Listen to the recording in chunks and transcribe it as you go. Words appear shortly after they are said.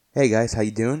Hey guys, how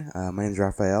you doing? My name is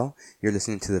Raphael. You're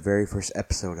listening to the very first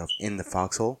episode of In the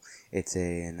Foxhole. It's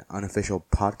an unofficial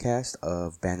podcast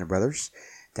of Band of Brothers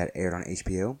that aired on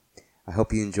HBO. I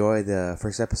hope you enjoy the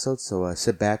first episode, so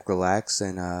sit back, relax,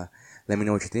 and let me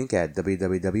know what you think at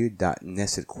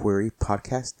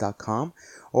www.nestedquerypodcast.com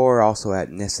or also at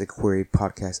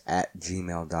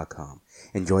nestedquerypodcast@gmail.com.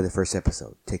 Enjoy the first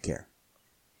episode. Take care.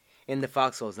 In the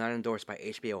Foxhole is not endorsed by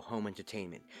HBO Home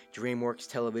Entertainment, DreamWorks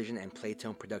Television, and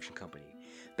Playtone Production Company.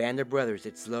 Band of Brothers,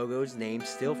 its logos, names,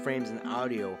 still frames, and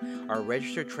audio are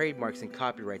registered trademarks and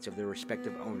copyrights of their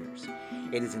respective owners.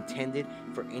 It is intended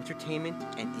for entertainment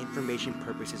and information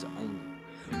purposes only.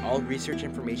 All research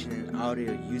information and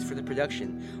audio used for the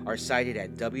production are cited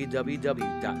at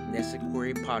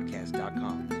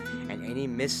www.nestedquerypodcast.com, and any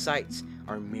missed sites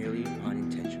are merely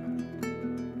unintentional.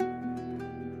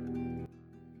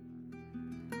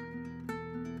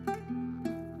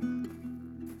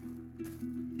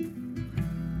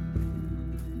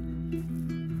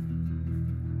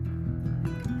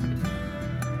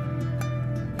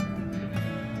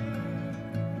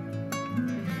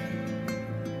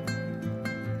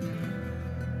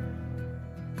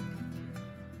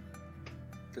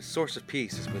 The source of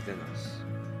peace is within us,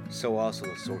 so also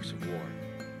the source of war,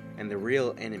 and the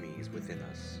real enemy is within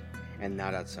us, and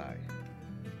not outside.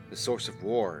 The source of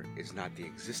war is not the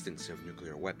existence of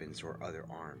nuclear weapons or other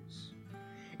arms.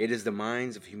 It is the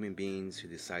minds of human beings who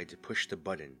decide to push the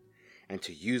button and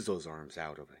to use those arms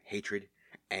out of hatred,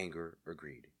 anger, or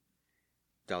greed.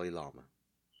 Dalai Lama.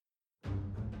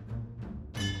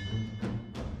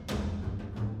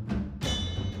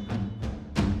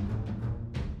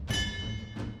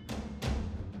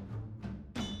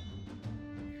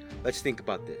 Let's think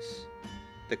about this.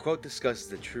 The quote discusses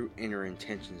the true inner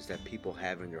intentions that people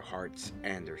have in their hearts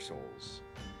and their souls.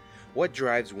 What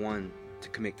drives one to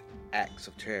commit acts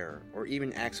of terror or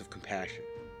even acts of compassion?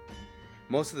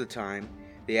 Most of the time,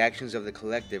 the actions of the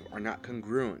collective are not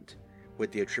congruent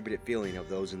with the attributed feeling of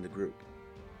those in the group.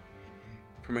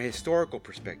 From a historical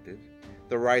perspective,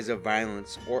 the rise of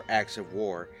violence or acts of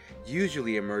war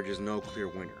usually emerges no clear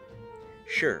winner.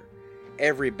 Sure,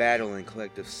 every battle and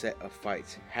collective set of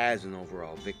fights has an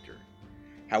overall victor.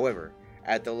 However,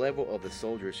 at the level of the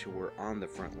soldiers who were on the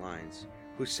front lines,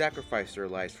 who sacrificed their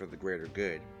lives for the greater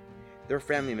good, their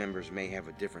family members may have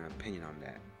a different opinion on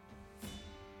that.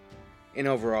 In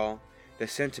overall, the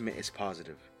sentiment is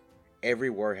positive. Every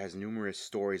war has numerous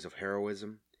stories of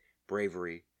heroism,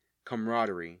 bravery,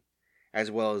 camaraderie,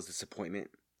 as well as disappointment,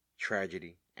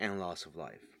 tragedy, and loss of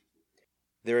life.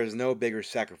 There is no bigger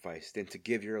sacrifice than to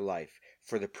give your life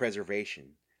for the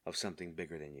preservation of something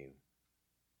bigger than you.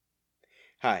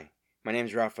 Hi, my name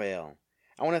is Raphael.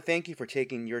 I want to thank you for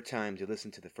taking your time to listen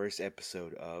to the first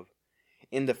episode of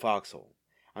In the Foxhole,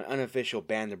 an unofficial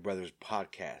Band of Brothers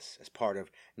podcast as part of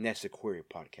Nested Query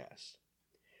Podcast.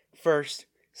 First,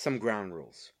 some ground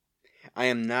rules. I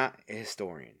am not a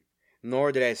historian,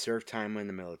 nor did I serve time in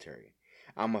the military.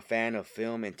 I'm a fan of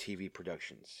film and TV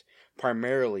productions,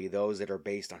 primarily those that are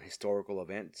based on historical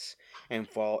events and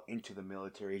fall into the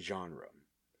military genre.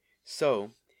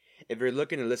 So, if you're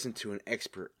looking to listen to an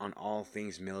expert on all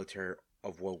things military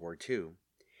of World War II,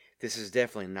 this is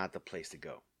definitely not the place to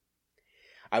go.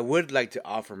 I would like to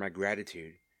offer my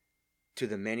gratitude to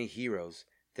the many heroes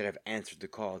that have answered the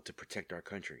call to protect our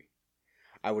country.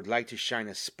 I would like to shine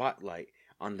a spotlight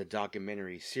on the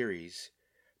documentary series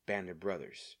Band of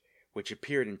Brothers, which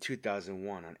appeared in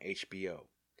 2001 on HBO.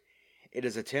 It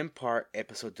is a 10-part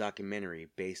episode documentary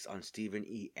based on Stephen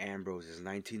E. Ambrose's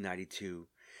 1992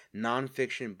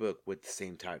 nonfiction book with the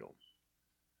same title.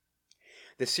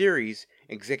 The series,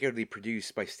 executively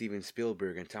produced by Steven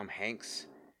Spielberg and Tom Hanks,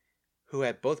 who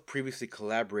had both previously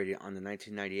collaborated on the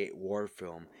 1998 war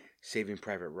film Saving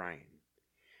Private Ryan,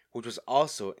 which was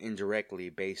also indirectly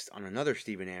based on another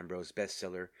Stephen Ambrose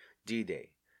bestseller,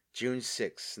 D-Day, June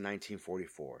 6,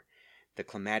 1944, the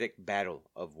climatic battle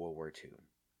of World War II.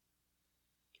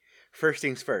 First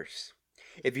things first,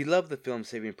 if you love the film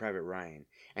Saving Private Ryan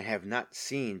and have not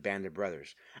seen Band of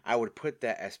Brothers, I would put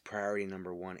that as priority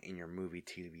number one in your movie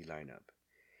TV lineup.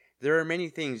 There are many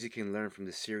things you can learn from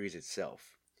the series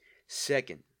itself.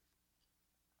 Second,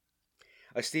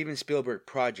 a Steven Spielberg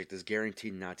project is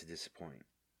guaranteed not to disappoint.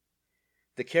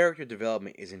 The character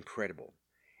development is incredible,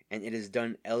 and it is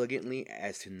done elegantly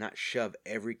as to not shove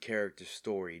every character's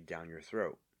story down your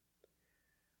throat.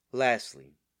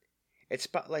 Lastly, it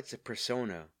spotlights the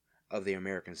persona of the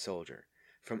American soldier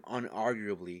from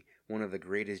unarguably one of the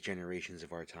greatest generations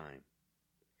of our time.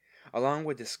 Along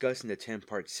with discussing the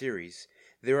 10-part series,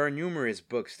 there are numerous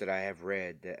books that I have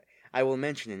read that I will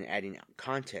mention in adding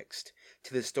context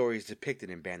to the stories depicted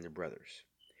in Band of Brothers.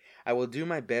 I will do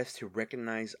my best to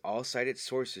recognize all cited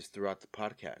sources throughout the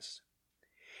podcast.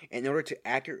 In order to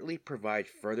accurately provide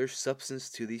further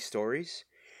substance to these stories,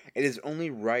 it is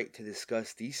only right to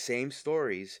discuss these same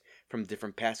stories from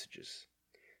different passages.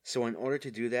 So, in order to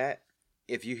do that,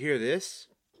 if you hear this,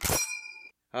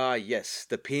 yes,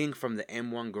 the ping from the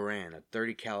M1 Garand, a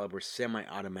 30 caliber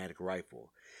semi-automatic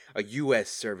rifle, a US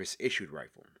service issued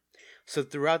rifle. So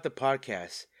throughout the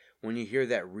podcast, when you hear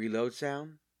that reload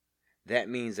sound, that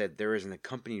means that there is an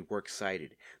accompanied works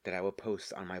cited that I will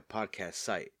post on my podcast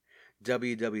site,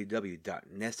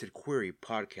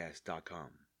 www.nestedquerypodcast.com.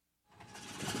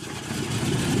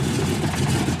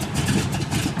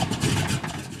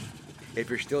 If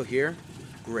you're still here,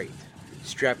 great.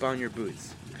 Strap on your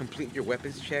boots, complete your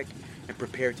weapons check, and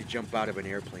prepare to jump out of an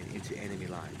airplane into enemy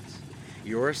lines.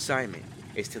 Your assignment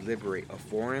is to liberate a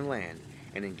foreign land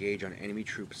and engage on enemy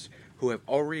troops who have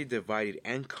already divided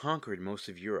and conquered most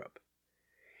of Europe.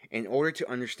 In order to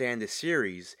understand the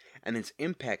series and its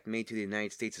impact made to the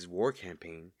United States' war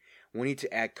campaign, we need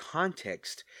to add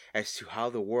context as to how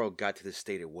the world got to the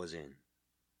state it was in.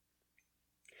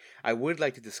 I would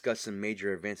like to discuss some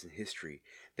major events in history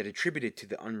that attributed to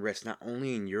the unrest not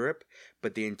only in Europe,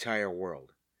 but the entire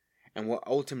world, and what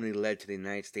ultimately led to the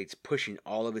United States pushing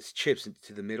all of its chips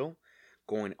into the middle,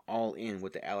 going all in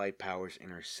with the Allied powers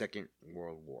in our Second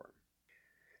World War.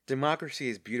 Democracy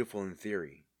is beautiful in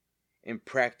theory. In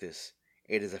practice,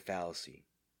 it is a fallacy.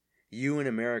 You in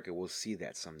America will see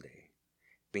that someday.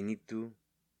 Benito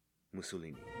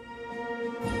Mussolini.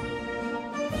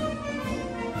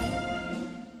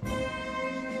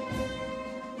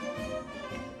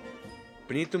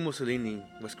 Benito Mussolini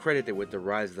was credited with the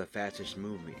rise of the fascist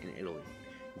movement in Italy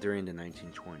during the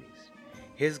 1920s.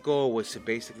 His goal was to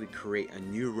basically create a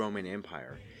new Roman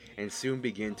Empire and soon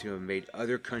begin to invade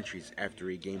other countries after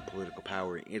he gained political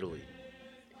power in Italy.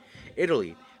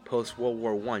 Italy, post-World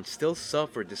War I, still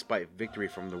suffered despite victory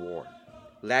from the war.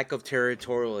 Lack of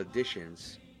territorial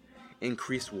additions,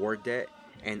 increased war debt,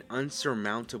 and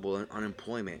unsurmountable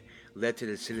unemployment led to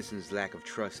the citizens' lack of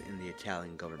trust in the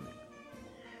Italian government.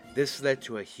 This led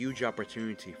to a huge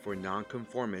opportunity for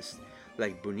nonconformists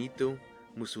like Benito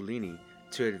Mussolini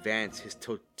to advance his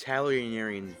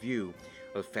totalitarian view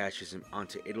of fascism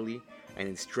onto Italy and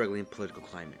its struggling political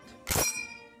climate.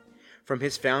 From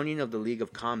his founding of the League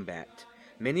of Combat,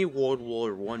 many World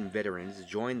War I veterans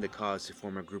joined the cause to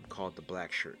form a group called the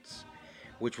Black Shirts,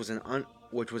 which was an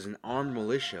armed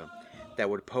militia that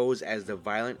would pose as the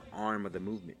violent arm of the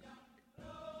movement.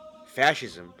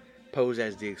 Fascism posed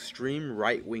as the extreme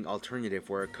right-wing alternative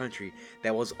for a country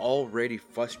that was already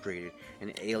frustrated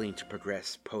and alien to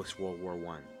progress post-World War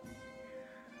I.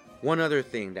 One other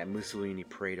thing that Mussolini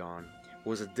preyed on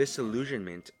was a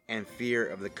disillusionment and fear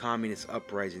of the communist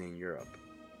uprising in Europe.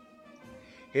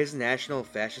 His National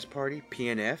Fascist Party,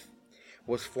 PNF,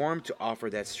 was formed to offer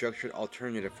that structured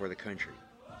alternative for the country.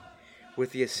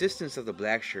 With the assistance of the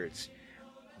Black Shirts,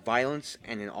 violence,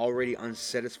 and an already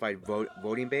unsatisfied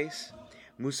voting base,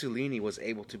 Mussolini was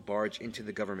able to barge into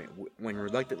the government when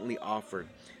reluctantly offered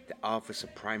the office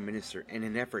of Prime Minister in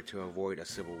an effort to avoid a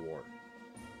civil war.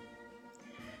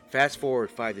 Fast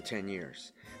forward 5 to 10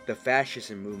 years, the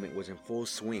fascism movement was in full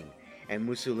swing and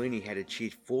Mussolini had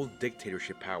achieved full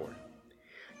dictatorship power.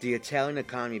 The Italian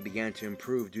economy began to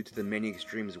improve due to the many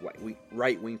extreme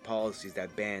right-wing policies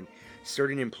that banned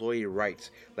certain employee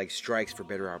rights like strikes for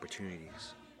better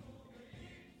opportunities.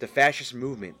 The fascist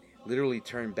movement literally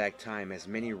turned back time as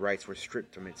many rights were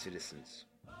stripped from its citizens.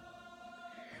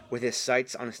 With his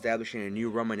sights on establishing a new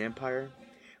Roman Empire,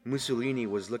 Mussolini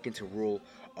was looking to rule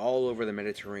all over the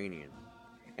Mediterranean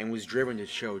and was driven to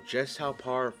show just how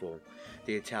powerful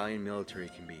the Italian military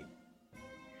can be.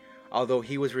 Although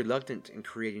he was reluctant in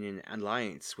creating an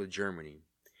alliance with Germany,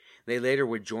 they later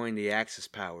would join the Axis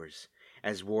powers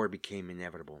as war became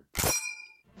inevitable.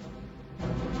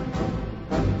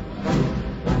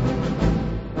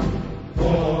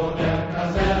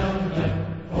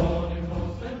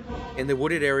 In the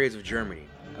wooded areas of Germany,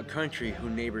 a country who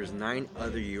neighbors 9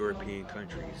 other European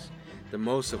countries, the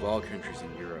most of all countries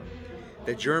in Europe,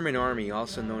 the German army,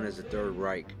 also known as the Third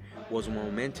Reich, was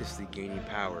momentously gaining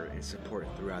power and support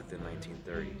throughout the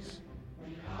 1930s.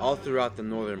 All throughout the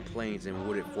northern plains and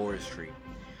wooded forestry,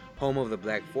 home of the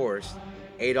Black Forest,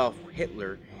 Adolf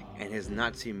Hitler and his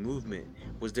Nazi movement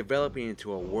was developing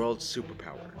into a world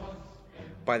superpower.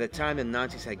 By the time the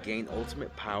Nazis had gained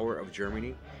ultimate power of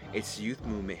Germany, its youth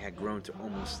movement had grown to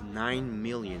almost 9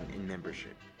 million in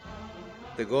membership.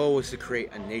 The goal was to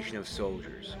create a nation of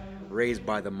soldiers, raised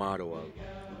by the motto of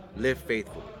live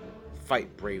faithfully,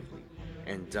 fight bravely,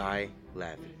 and die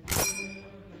laughing.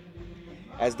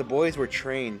 As the boys were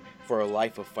trained for a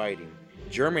life of fighting,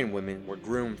 German women were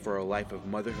groomed for a life of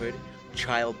motherhood,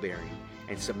 childbearing,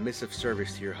 and submissive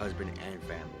service to your husband and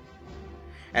family.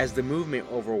 As the movement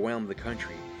overwhelmed the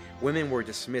country, women were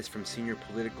dismissed from senior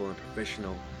political and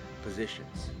professional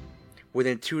positions.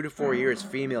 Within 2 to 4 years,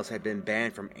 females had been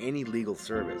banned from any legal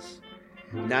service.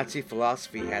 Nazi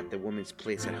philosophy had the woman's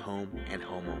place at home and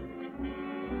home only.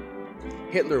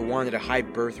 Hitler wanted a high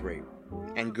birth rate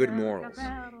and good morals,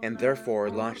 and therefore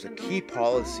launched a key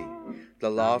policy, the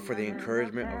law for the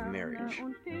encouragement of marriage,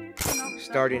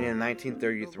 starting in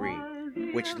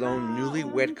 1933, which loaned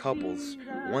newlywed couples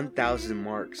 1,000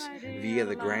 marks via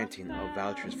the granting of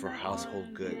vouchers for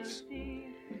household goods.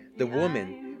 The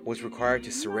woman was required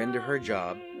to surrender her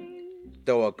job,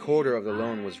 though a quarter of the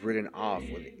loan was written off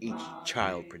with each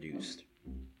child produced.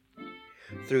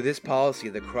 Through this policy,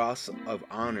 the Cross of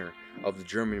Honor of the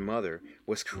German Mother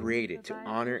was created to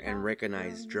honor and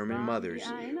recognize German mothers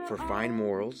for fine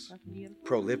morals,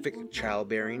 prolific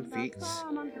childbearing feats,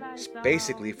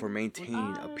 basically for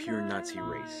maintaining a pure Nazi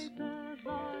race.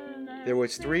 There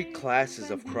was 3 classes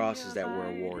of crosses that were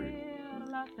awarded: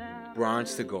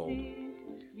 bronze to gold,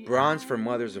 bronze for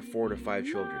mothers of 4 to 5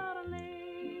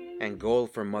 children, and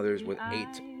gold for mothers with 8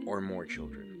 or more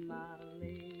children.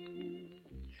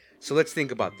 So let's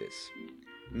think about this.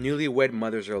 Newlywed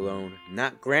mothers are loaned,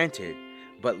 not granted,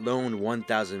 but loaned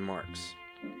 1,000 marks.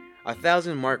 A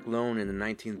 1,000 mark loan in the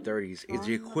 1930s is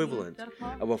the equivalent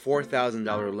of a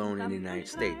 $4,000 loan in the United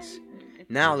States.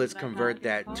 Now let's convert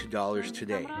that to dollars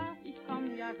today.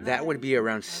 That would be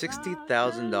around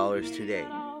 $60,000 today.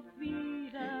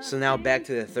 So now back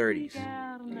to the 30s.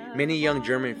 Many young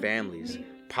German families,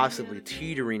 possibly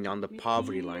teetering on the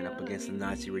poverty line up against the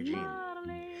Nazi regime,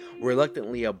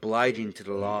 reluctantly obliging to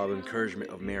the law of encouragement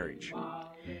of marriage,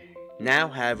 now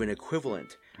have an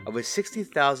equivalent of a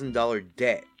 $60,000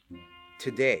 debt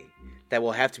today that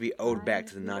will have to be owed back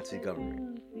to the Nazi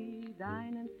government.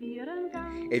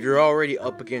 If you're already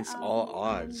up against all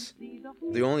odds,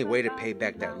 the only way to pay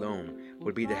back that loan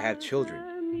would be to have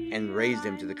children and raise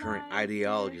them to the current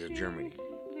ideologies of Germany.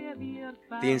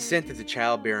 The incentive to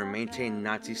childbear and maintain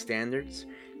Nazi standards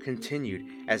continued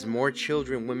as more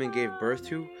children women gave birth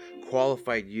to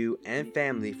qualified you and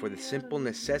family for the simple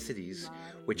necessities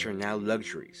which are now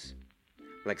luxuries,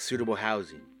 like suitable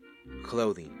housing,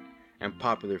 clothing, and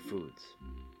popular foods.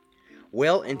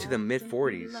 Well into the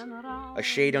mid-40s, a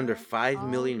shade under 5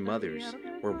 million mothers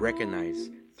were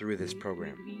recognized through this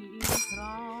program.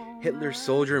 Hitler's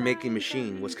soldier-making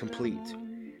machine was complete,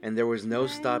 and there was no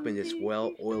stopping this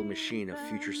well-oiled machine of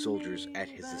future soldiers at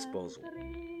his disposal.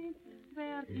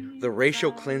 The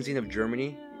racial cleansing of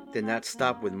Germany did not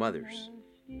stop with mothers.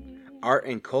 Art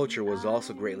and culture was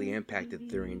also greatly impacted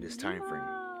during this time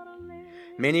frame.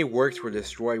 Many works were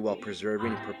destroyed while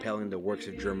preserving and propelling the works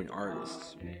of German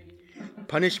artists.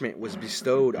 Punishment was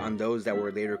bestowed on those that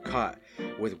were later caught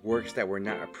with works that were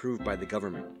not approved by the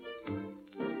government.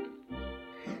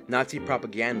 Nazi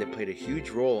propaganda played a huge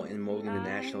role in molding the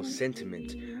national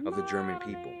sentiment of the German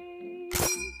people.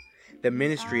 The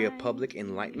Ministry of Public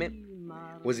Enlightenment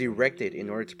was erected in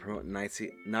order to promote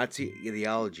Nazi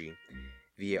ideology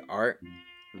via art,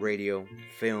 radio,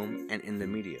 film, and in the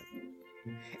media.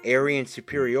 Aryan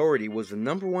superiority was the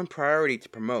number one priority to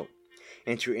promote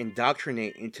and to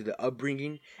indoctrinate into the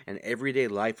upbringing and everyday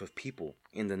life of people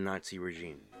in the Nazi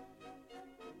regime.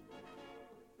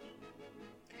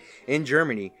 In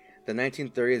Germany, the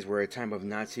 1930s were a time of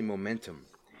Nazi momentum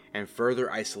and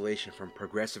further isolation from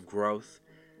progressive growth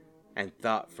and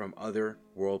thought from other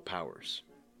world powers.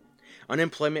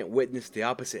 Unemployment witnessed the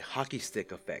opposite hockey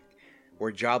stick effect,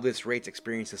 where jobless rates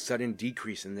experienced a sudden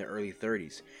decrease in the early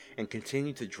 30s and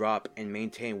continued to drop and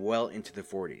maintain well into the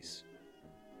 40s.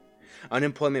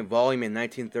 Unemployment volume in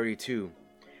 1932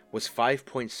 was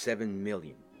 5.7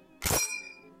 million.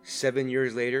 7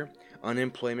 years later,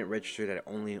 unemployment registered at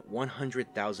only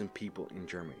 100,000 people in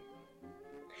Germany.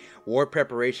 War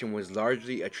preparation was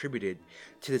largely attributed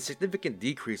to the significant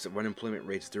decrease of unemployment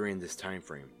rates during this time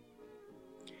frame.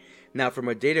 Now, from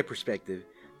a data perspective,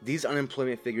 these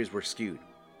unemployment figures were skewed.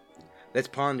 Let's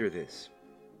ponder this.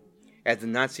 As the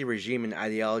Nazi regime and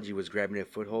ideology was grabbing a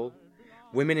foothold,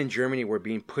 women in Germany were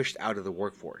being pushed out of the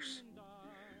workforce.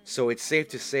 So it's safe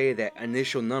to say that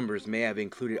initial numbers may have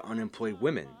included unemployed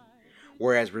women,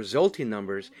 whereas resulting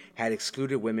numbers had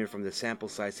excluded women from the sample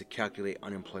size to calculate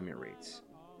unemployment rates.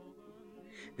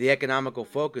 The economical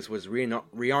focus was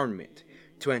rearmament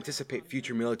to anticipate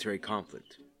future military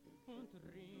conflict.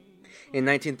 In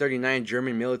 1939,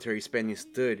 German military spending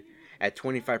stood at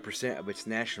 25% of its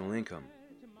national income,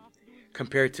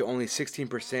 compared to only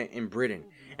 16% in Britain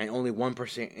and only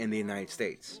 1% in the United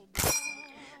States.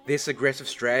 This aggressive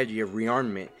strategy of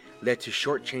rearmament led to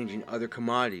shortchanging other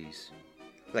commodities,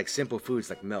 like simple foods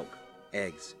like milk,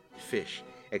 eggs, fish,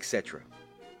 etc.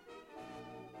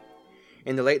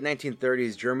 In the late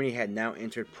 1930s, Germany had now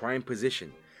entered prime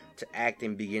position to act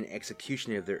and begin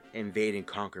execution of their invade and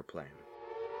conquer plan.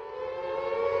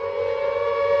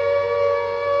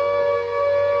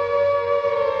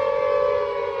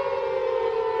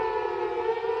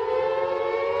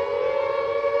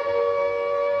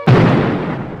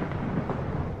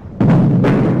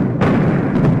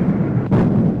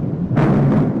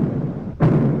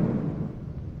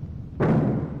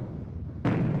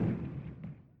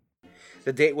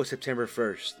 The date was September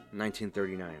 1st,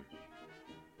 1939.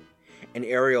 An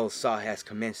aerial assault has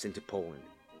commenced into Poland.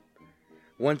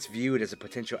 Once viewed as a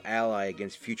potential ally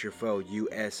against future foe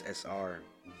USSR,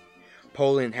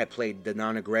 Poland had played the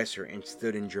non-aggressor and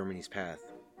stood in Germany's path.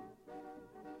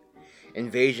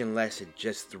 Invasion lasted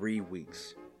just 3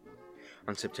 weeks.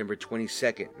 On September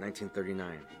 22nd,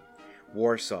 1939,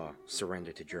 Warsaw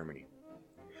surrendered to Germany.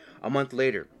 A month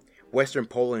later, Western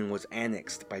Poland was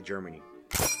annexed by Germany.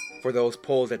 For those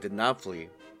Poles that did not flee,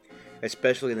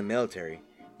 especially the military,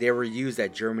 they were used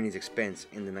at Germany's expense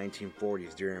in the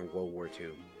 1940s during World War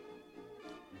II.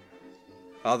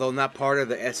 Although not part of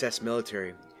the SS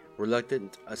military,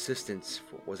 reluctant assistance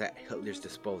was at Hitler's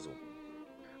disposal.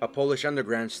 A Polish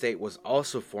underground state was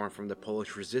also formed from the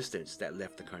Polish resistance that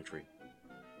left the country.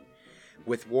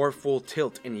 With war full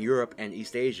tilt in Europe and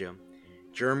East Asia,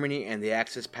 Germany and the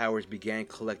Axis powers began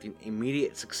collecting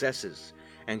immediate successes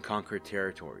and conquered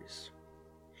territories.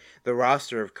 The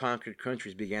roster of conquered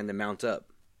countries began to mount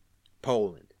up: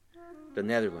 Poland, the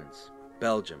Netherlands,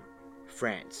 Belgium,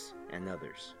 France, and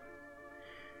others.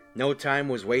 No time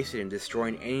was wasted in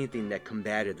destroying anything that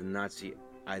combated the Nazi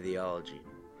ideology.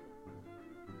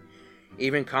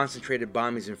 Even concentrated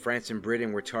bombings in France and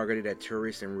Britain were targeted at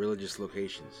tourist and religious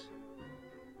locations.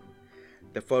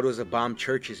 The photos of bombed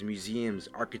churches, museums,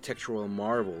 architectural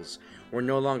marvels were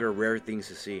no longer rare things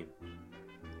to see.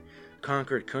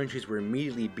 Conquered countries were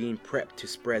immediately being prepped to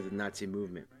spread the Nazi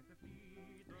movement.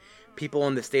 People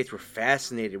in the States were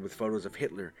fascinated with photos of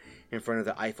Hitler in front of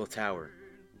the Eiffel Tower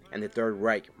and the Third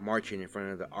Reich marching in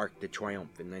front of the Arc de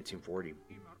Triomphe in 1940.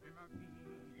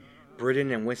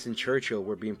 Britain and Winston Churchill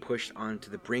were being pushed onto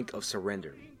the brink of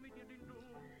surrender.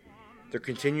 Their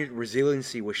continued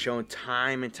resiliency was shown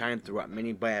time and time throughout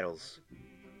many battles.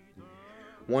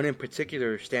 One in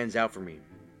particular stands out for me: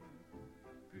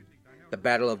 the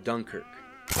Battle of Dunkirk.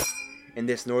 In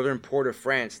this northern port of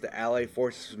France, the Allied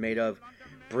forces made of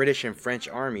British and French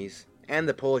armies and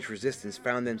the Polish resistance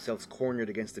found themselves cornered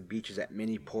against the beaches at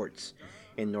many ports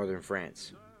in northern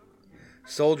France.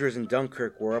 Soldiers in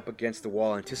Dunkirk were up against the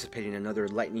wall anticipating another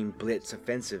lightning blitz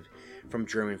offensive from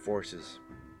German forces.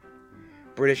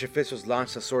 British officials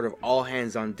launched a sort of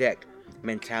all-hands-on-deck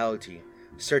mentality,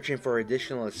 searching for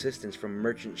additional assistance from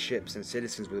merchant ships and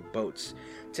citizens with boats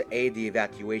to aid the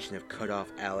evacuation of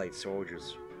cut-off Allied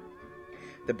soldiers.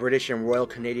 The British and Royal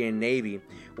Canadian Navy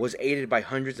was aided by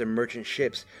hundreds of merchant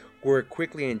ships who were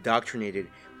quickly indoctrinated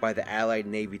by the Allied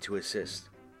Navy to assist.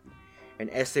 An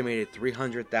estimated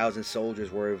 300,000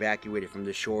 soldiers were evacuated from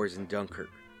the shores in Dunkirk,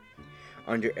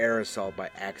 under air assault by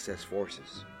Axis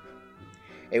forces.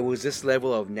 It was this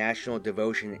level of national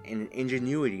devotion and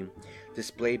ingenuity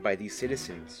displayed by these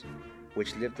citizens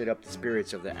which lifted up the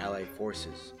spirits of the Allied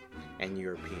forces and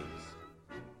Europeans.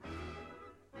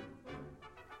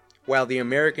 While the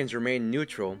Americans remained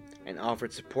neutral and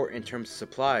offered support in terms of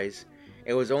supplies,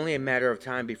 it was only a matter of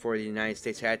time before the United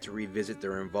States had to revisit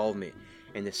their involvement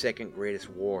in the second greatest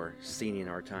war seen in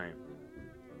our time.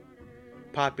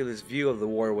 Populist view of the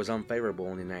war was unfavorable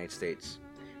in the United States.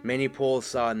 Many polls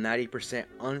saw a 90%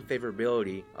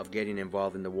 unfavorability of getting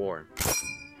involved in the war.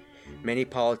 Many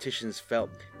politicians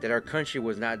felt that our country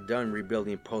was not done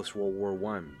rebuilding post-World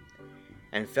War I,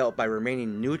 and felt by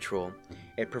remaining neutral,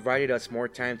 it provided us more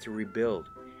time to rebuild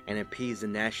and appease the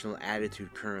national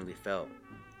attitude currently felt.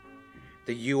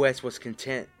 The U.S. was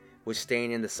content with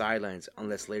staying in the sidelines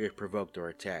unless later provoked or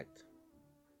attacked.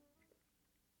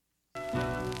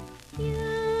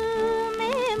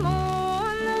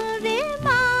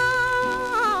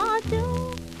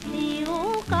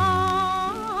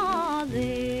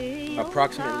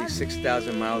 Approximately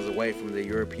 6,000 miles away from the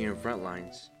European front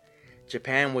lines,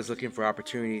 Japan was looking for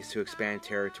opportunities to expand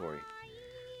territory.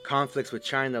 Conflicts with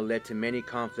China led to many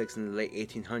conflicts in the late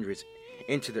 1800s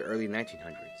into the early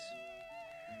 1900s.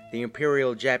 The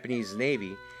Imperial Japanese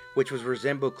Navy, which was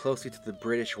resembled closely to the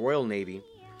British Royal Navy,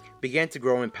 began to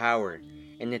grow in power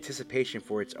in anticipation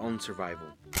for its own survival.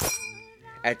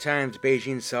 At times,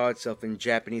 Beijing saw itself in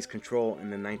Japanese control in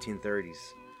the 1930s,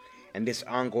 and this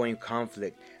ongoing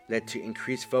conflict led to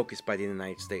increased focus by the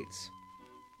United States.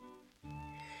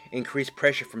 Increased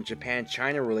pressure from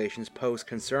Japan-China relations posed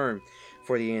concern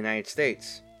for the United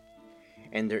States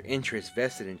and their interests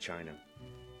vested in China.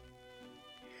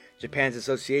 Japan's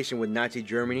association with Nazi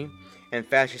Germany and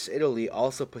Fascist Italy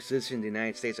also positioned the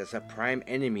United States as a prime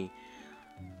enemy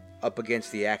up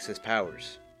against the Axis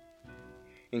powers.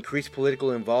 Increased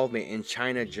political involvement in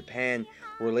China-Japan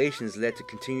relations led to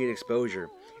continued exposure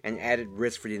and added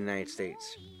risk for the United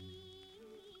States.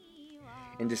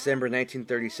 In December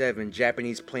 1937,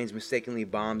 Japanese planes mistakenly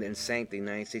bombed and sank the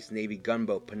United States Navy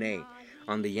gunboat Panay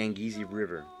on the Yangtze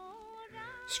River,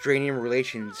 straining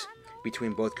relations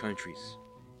between both countries.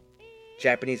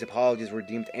 Japanese apologies were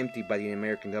deemed empty by the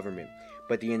American government,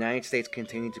 but the United States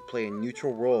continued to play a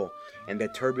neutral role in the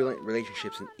turbulent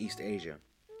relationships in East Asia.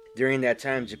 During that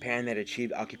time, Japan had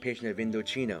achieved occupation of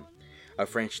Indochina, a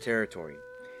French territory.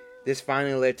 This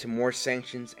finally led to more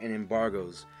sanctions and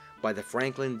embargoes by the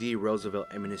Franklin D. Roosevelt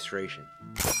administration.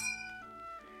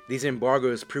 These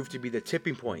embargoes proved to be the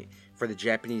tipping point for the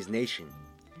Japanese nation,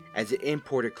 as it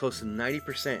imported close to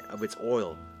 90% of its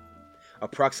oil.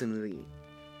 Approximately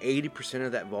 80%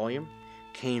 of that volume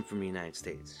came from the United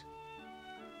States.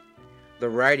 The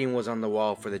writing was on the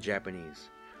wall for the Japanese.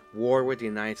 War with the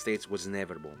United States was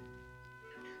inevitable.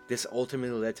 This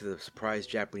ultimately led to the surprise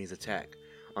Japanese attack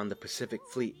on the Pacific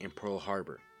Fleet in Pearl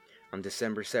Harbor on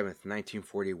December 7,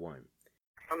 1941.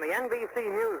 From the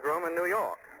NBC newsroom in New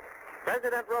York,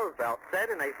 President Roosevelt said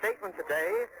in a statement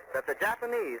today that the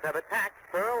Japanese have attacked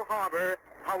Pearl Harbor,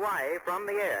 Hawaii, from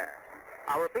the air.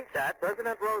 I'll repeat that.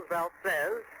 President Roosevelt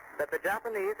says that the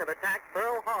Japanese have attacked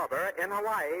Pearl Harbor in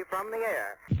Hawaii from the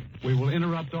air. We will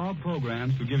interrupt all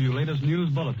programs to give you latest news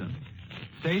bulletins.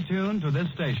 Stay tuned to this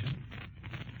station.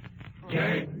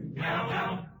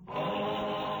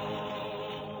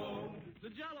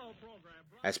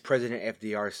 As President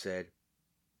FDR said,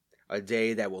 a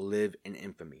day that will live in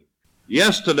infamy.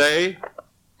 Yesterday,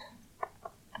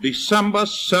 December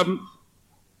 7th,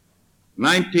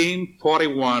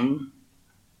 1941,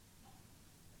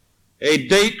 a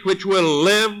date which will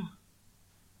live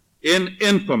in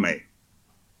infamy.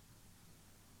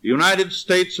 The United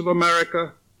States of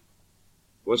America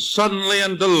was suddenly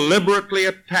and deliberately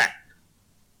attacked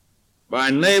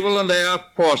by naval and air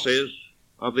forces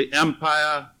of the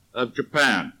Empire of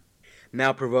Japan.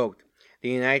 Now provoked,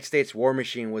 the United States war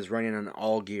machine was running on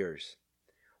all gears.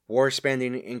 War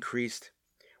spending increased,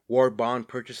 war bond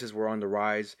purchases were on the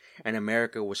rise, and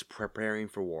America was preparing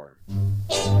for war.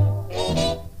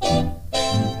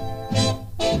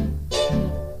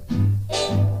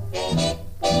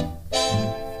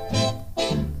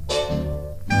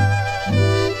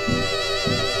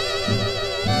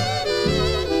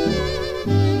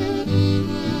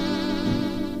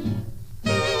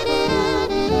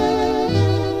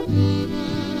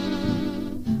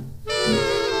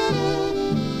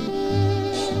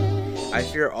 I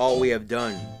fear all we have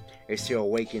done is to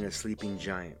awaken a sleeping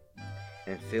giant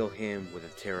and fill him with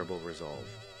a terrible resolve.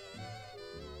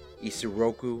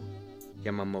 Isuroku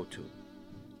Yamamoto,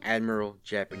 Admiral,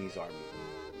 Japanese Army.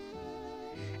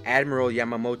 Admiral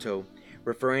Yamamoto,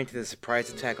 referring to the surprise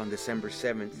attack on December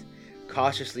 7th,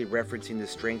 cautiously referencing the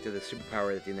strength of the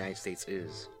superpower that the United States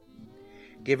is.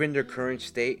 Given their current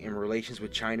state in relations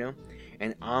with China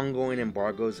and ongoing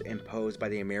embargoes imposed by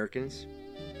the Americans,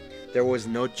 there was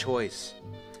no choice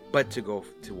but to go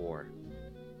to war.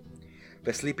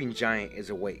 The sleeping giant is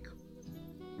awake,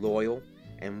 loyal,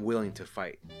 and willing to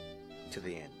fight to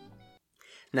the end.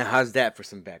 Now, how's that for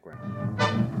some background?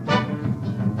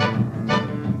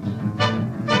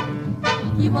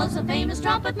 He was a famous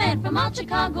trumpet man from out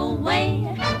Chicago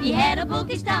way. He had a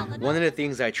boogie style. One of the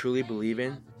things I truly believe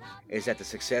in is that the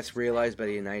success realized by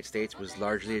the United States was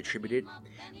largely attributed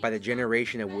by the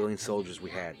generation of willing soldiers we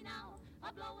had.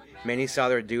 Many saw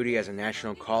their duty as a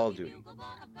national call of duty.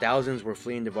 Thousands were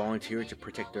fleeing to volunteer to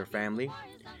protect their family,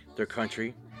 their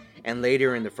country, and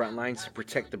later in the front lines to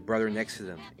protect the brother next to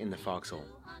them in the Foxhole.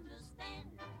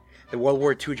 The World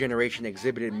War II generation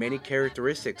exhibited many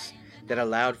characteristics that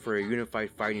allowed for a unified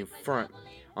fighting front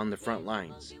on the front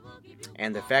lines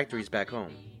and the factories back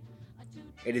home.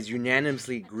 It is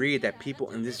unanimously agreed that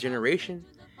people in this generation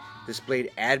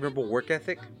displayed admirable work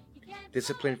ethic,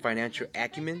 disciplined financial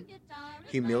acumen,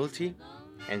 humility,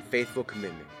 and faithful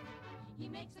commitment.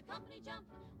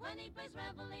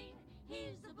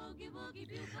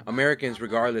 Americans,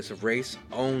 regardless of race,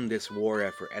 own this war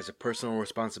effort as a personal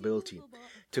responsibility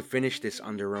to finish this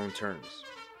on their own terms.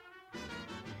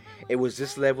 It was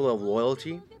this level of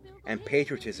loyalty and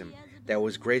patriotism that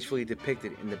was gracefully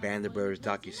depicted in the Band of Brothers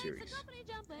docuseries.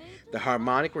 The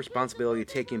harmonic responsibility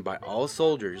taken by all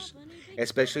soldiers,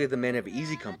 especially the men of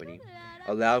Easy Company,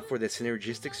 allowed for the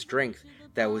synergistic strength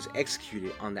that was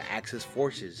executed on the Axis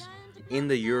forces in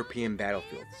the European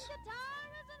battlefields.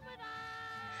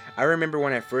 I remember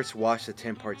when I first watched the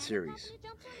 10-part series.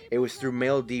 It was through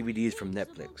mail DVDs from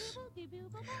Netflix.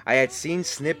 I had seen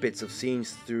snippets of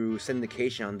scenes through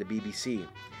syndication on the BBC,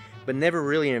 but never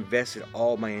really invested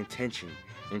all my attention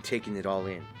in taking it all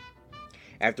in.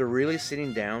 After really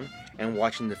sitting down and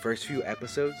watching the first few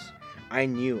episodes, I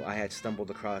knew I had stumbled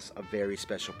across a very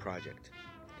special project.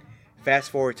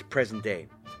 Fast forward to present day.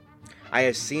 I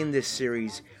have seen this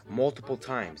series multiple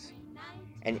times,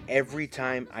 and every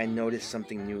time I noticed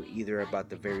something new either about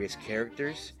the various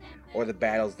characters or the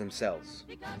battles themselves.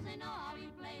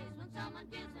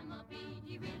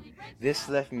 This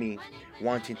left me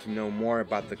wanting to know more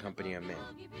about the Company of Men.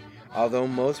 Although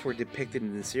most were depicted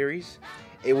in the series,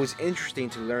 it was interesting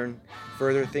to learn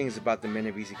further things about the men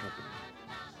of Easy Company.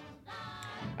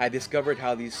 I discovered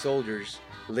how these soldiers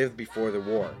lived before the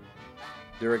war,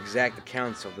 their exact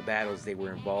accounts of the battles they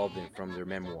were involved in from their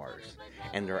memoirs,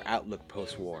 and their outlook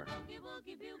post-war.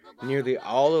 Nearly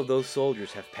all of those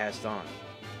soldiers have passed on,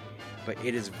 but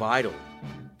it is vital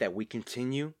that we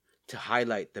continue to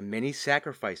highlight the many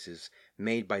sacrifices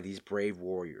made by these brave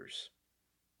warriors.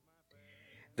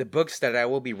 The books that I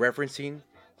will be referencing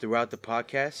throughout the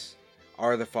podcast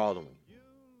are the following: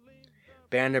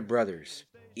 Band of Brothers,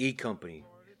 E Company,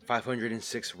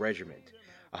 506th Regiment,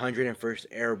 101st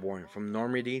Airborne from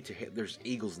Normandy to Hitler's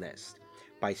Eagle's Nest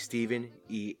by Stephen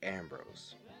E.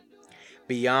 Ambrose.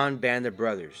 Beyond Band of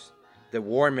Brothers, The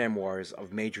War Memoirs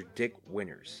of Major Dick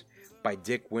Winters by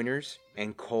Dick Winters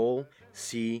and Cole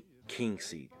C.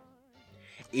 Kingseed.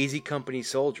 Easy Company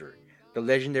Soldier, The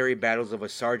Legendary Battles of a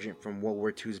Sergeant from World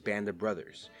War II's Band of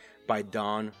Brothers by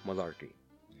Don Malarkey.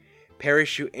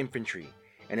 Parachute Infantry,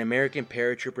 an American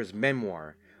paratrooper's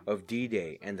memoir of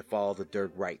D-Day and the Fall of the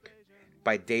Third Reich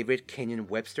by David Kenyon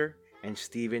Webster and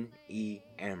Stephen E.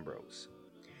 Ambrose.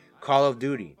 Call of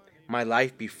Duty, My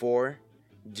Life Before,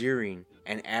 During,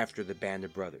 and After the Band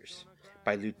of Brothers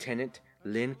by Lieutenant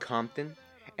Lynn Compton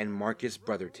and Marcus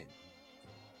Brotherton.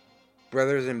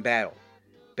 Brothers in Battle,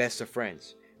 Best of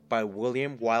Friends by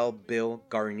William Wild Bill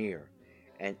Garnier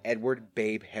and Edward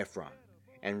Babe Heffron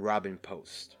and Robin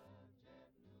Post.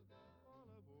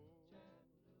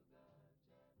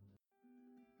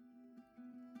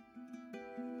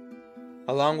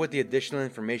 Along with the additional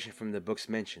information from the books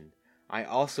mentioned, I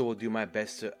also will do my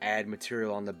best to add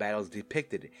material on the battles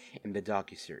depicted in the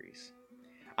docuseries.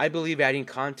 I believe adding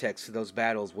context to those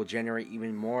battles will generate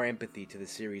even more empathy to the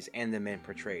series and the men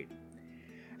portrayed.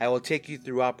 I will take you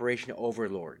through Operation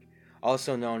Overlord,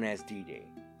 also known as D-Day.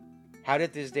 How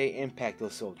did this day impact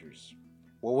those soldiers?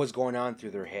 What was going on through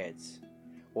their heads?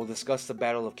 We'll discuss the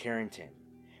Battle of Carrington,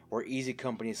 where Easy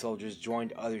Company soldiers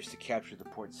joined others to capture the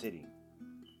port city.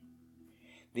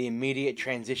 The immediate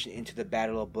transition into the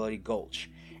Battle of Bloody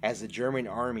Gulch, as the German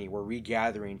army were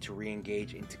regathering to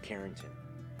re-engage into Carrington.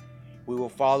 We will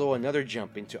follow another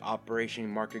jump into Operation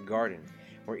Market Garden,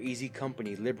 where Easy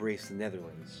Company liberates the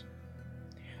Netherlands.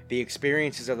 The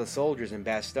experiences of the soldiers in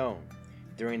Bastogne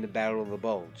during the Battle of the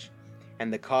Bulge,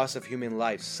 and the cost of human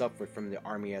life suffered from the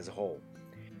army as a whole.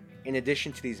 In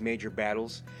addition to these major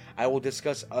battles, I will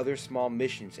discuss other small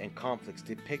missions and conflicts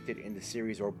depicted in the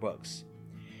series or books.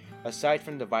 Aside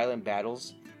from the violent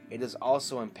battles, it is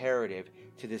also imperative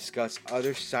to discuss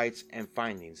other sights and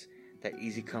findings that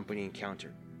Easy Company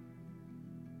encountered.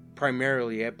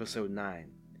 Primarily Episode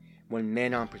 9, when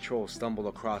men on patrol stumble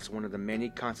across one of the many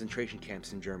concentration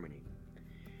camps in Germany.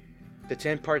 The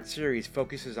 10-part series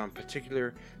focuses on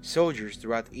particular soldiers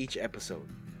throughout each episode,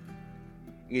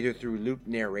 either through looped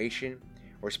narration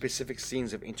or specific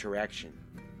scenes of interaction.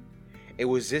 It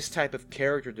was this type of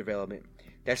character development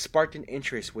that sparked an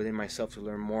interest within myself to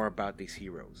learn more about these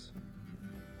heroes.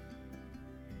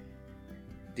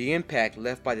 The impact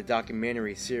left by the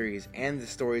documentary series and the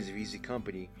stories of Easy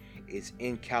Company is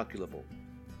incalculable.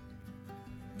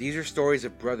 These are stories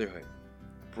of brotherhood,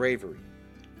 bravery,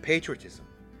 patriotism,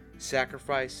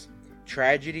 sacrifice,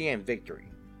 tragedy, and victory.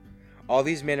 All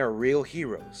these men are real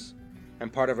heroes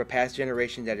and part of a past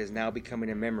generation that is now becoming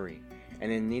a memory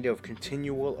and in need of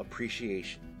continual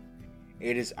appreciation.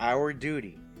 It is our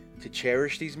duty to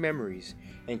cherish these memories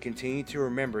and continue to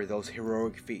remember those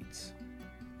heroic feats.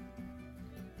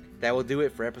 That will do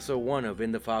it for episode 1 of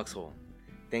In the Foxhole.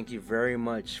 Thank you very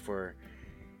much for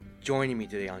joining me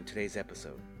today on today's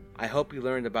episode. I hope you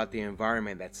learned about the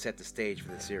environment that set the stage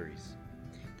for the series.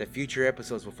 The future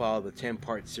episodes will follow the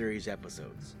 10-part series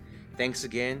episodes. Thanks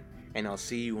again, and I'll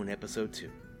see you in episode 2.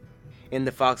 In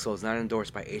the Foxhole is not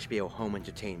endorsed by HBO Home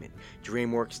Entertainment,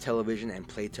 DreamWorks Television, and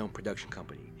Playtone Production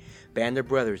Company. Band of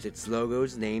Brothers, its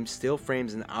logos, names, still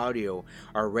frames, and audio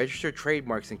are registered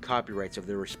trademarks and copyrights of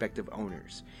their respective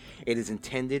owners. It is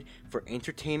intended for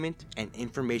entertainment and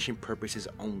information purposes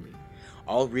only.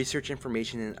 All research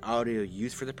information and audio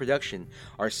used for the production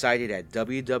are cited at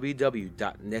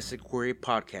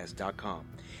www.nestedquerypodcast.com,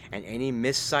 and any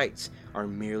missed sites are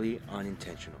merely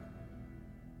unintentional.